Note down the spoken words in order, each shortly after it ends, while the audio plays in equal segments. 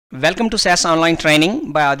Welcome to SAS Online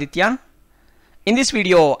Training by Aditya. In this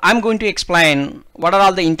video, I'm going to explain what are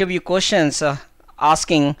all the interview questions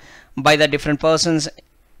asking by the different persons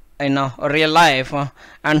in real life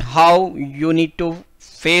and how you need to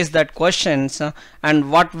face that questions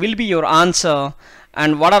and what will be your answer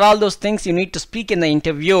and what are all those things you need to speak in the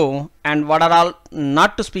interview and what are all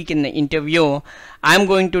not to speak in the interview. I'm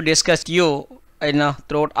going to discuss you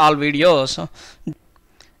throughout all videos.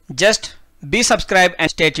 Just be subscribed and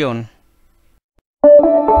stay tuned.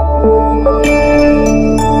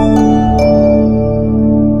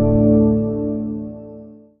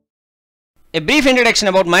 A brief introduction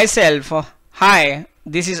about myself. Hi,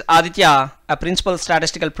 this is Aditya, a principal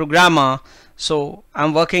statistical programmer. So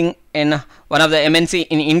I'm working in one of the MNC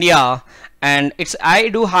in India, and I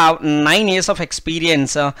do have 9 years of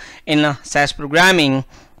experience in SAS programming.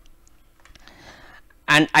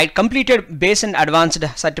 And I completed base and advanced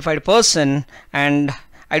certified person, and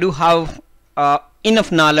I do have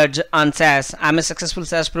enough knowledge on SAS. I'm a successful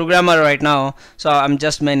SAS programmer right now, so I'm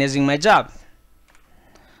just managing my job.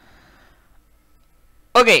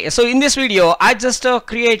 Okay, so in this video I just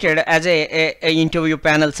created as a interview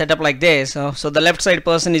panel setup like this. So the left side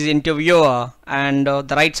person is interviewer and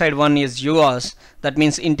the right side one is yours, that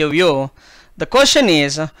means interview. The question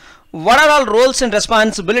is, what are all roles and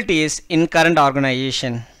responsibilities in current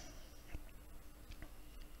organization?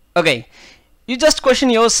 Okay, you just question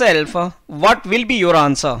yourself, what will be your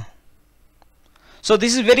answer? So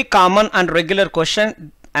this is very common and regular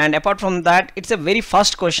question, and apart from that, it's a very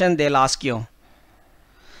first question they'll ask you.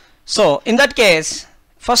 So in that case,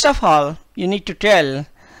 first of all, you need to tell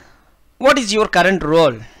what is your current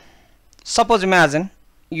role. Suppose imagine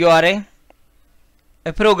you are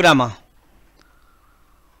a programmer.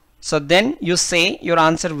 So then you say your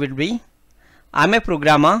answer will be, I'm a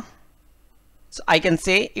programmer. So I can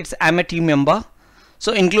say I'm a team member.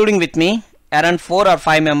 So including with me around 4 or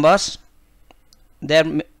 5 members,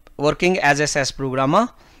 they're working as a SAS programmer.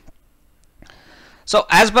 So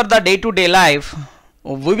as per the day-to-day life,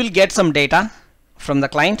 we will get some data from the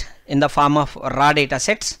client in the form of raw data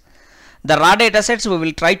sets. The raw data sets we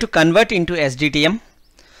will try to convert into SDTM.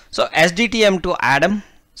 So SDTM to ADAM.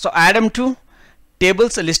 So ADAM to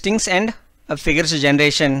tables, listings and figures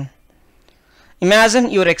generation.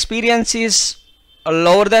 Imagine your experience is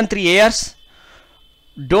lower than 3 years.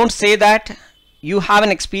 Don't say that you have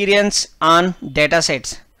an experience on data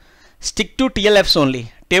sets. Stick to TLFs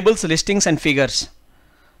only, tables, listings and figures.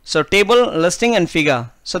 So table, listing and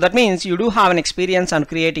figure. So that means you do have an experience on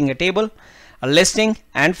creating a table, a listing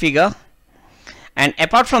and figure. And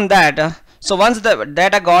apart from that, so once the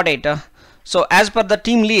data got it, so as per the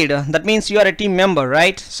team lead, that means you are a team member,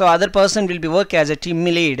 right? So other person will be working as a team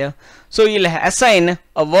lead. So you'll assign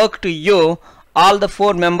a work to you, all the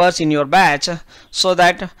 4 members in your batch, so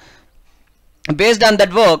that based on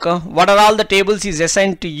that work, what are all the tables is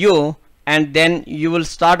assigned to you, and then you will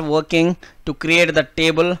start working to create the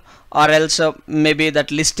table or else maybe that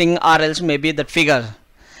listing or else maybe that figure.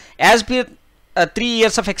 As per 3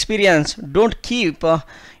 years of experience, don't keep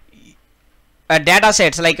data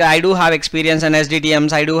sets like I do have experience in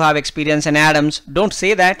SDTMs, I do have experience in ADAMs. Don't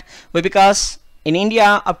say that, because in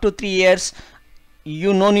India up to 3 years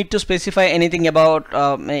you no need to specify anything about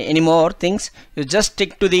any more things. You just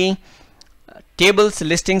stick to the tables,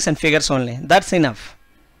 listings and figures only. That's enough.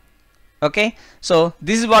 Okay, so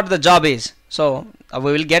this is what the job is. So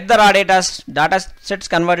we will get the raw data sets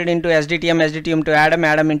converted into SDTM to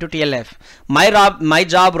ADAM into TLF. My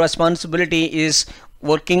job responsibility is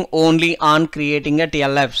working only on creating a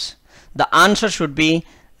TLFs. The answer should be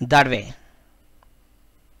that way,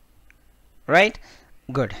 right?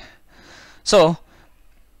 Good. So,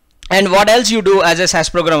 and what else you do as a SAS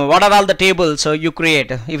programmer? What are all the tables you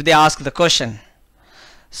create if they ask the question?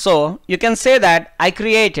 So you can say that I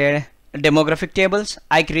created demographic tables,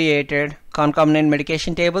 I created concomitant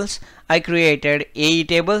medication tables, I created AE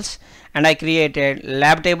tables, and I created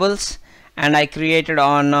lab tables, and I created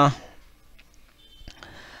on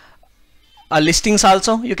listings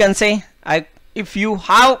also. You can say, if you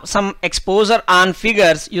have some exposure on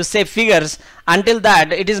figures, you say figures. Until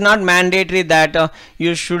that, it is not mandatory that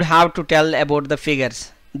you should have to tell about the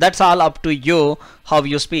figures. That's all up to you how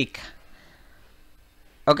you speak.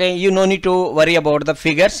 Okay, you no need to worry about the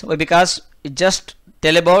figures, because just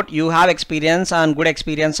tell about you have experience on good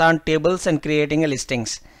experience on tables and creating a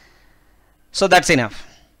listings. So that's enough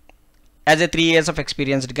as a 3 years of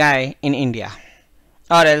experienced guy in India.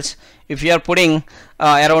 Or else if you are putting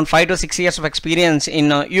around 5 to 6 years of experience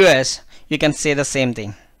in US, you can say the same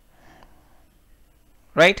thing,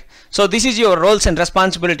 right? So this is your roles and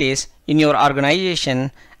responsibilities in your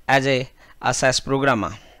organization as a SAS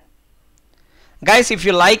programmer. Guys, if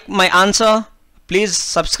you like my answer, please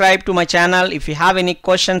subscribe to my channel. If you have any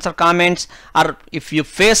questions or comments, or if you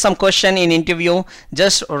face some question in interview,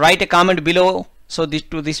 just write a comment below. So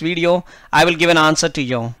to this video, I will give an answer to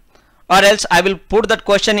you, or else I will put that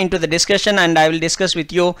question into the discussion and I will discuss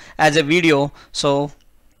with you as a video. So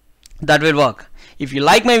that will work. If you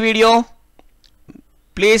like my video,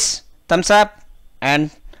 please thumbs up and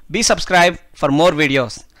be subscribed for more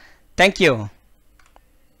videos. Thank you.